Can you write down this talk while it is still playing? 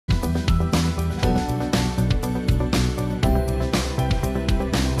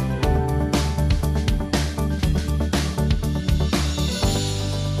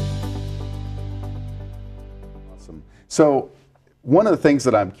So one of the things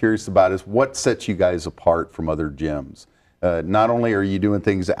that I'm curious about is what sets you guys apart from other gyms. Not only are you doing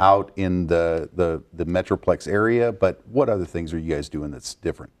things out in the Metroplex area, but what other things are you guys doing that's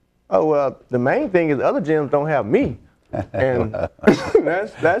different? Oh, well, the main thing is other gyms don't have me. And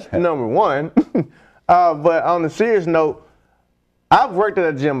that's number one. But on a serious note, I've worked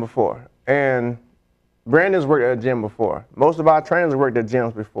at a gym before, and Brandon's worked at a gym before. Most of our trainers worked at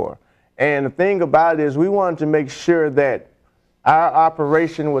gyms before. And the thing about it is we wanted to make sure that our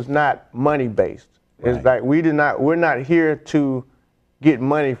operation was not money-based. Right. It's like we're not here to get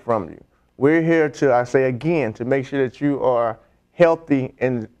money from you. We're here to, I say again, to make sure that you are healthy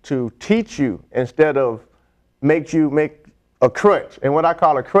and to teach you instead of make you make a crutch. And what I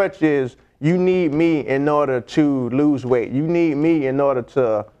call a crutch is you need me in order to lose weight. You need me in order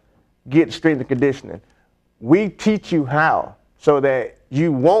to get strength and conditioning. We teach you how so that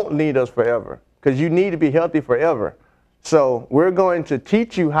you won't need us forever, because you need to be healthy forever. So we're going to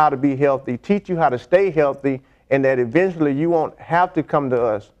teach you how to be healthy, teach you how to stay healthy, and that eventually you won't have to come to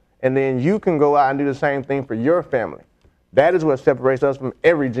us, and then you can go out and do the same thing for your family. That is what separates us from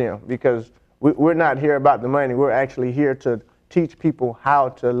every gym, because we're not here about the money. We're actually here to teach people how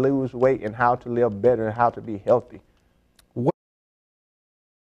to lose weight and how to live better and how to be healthy.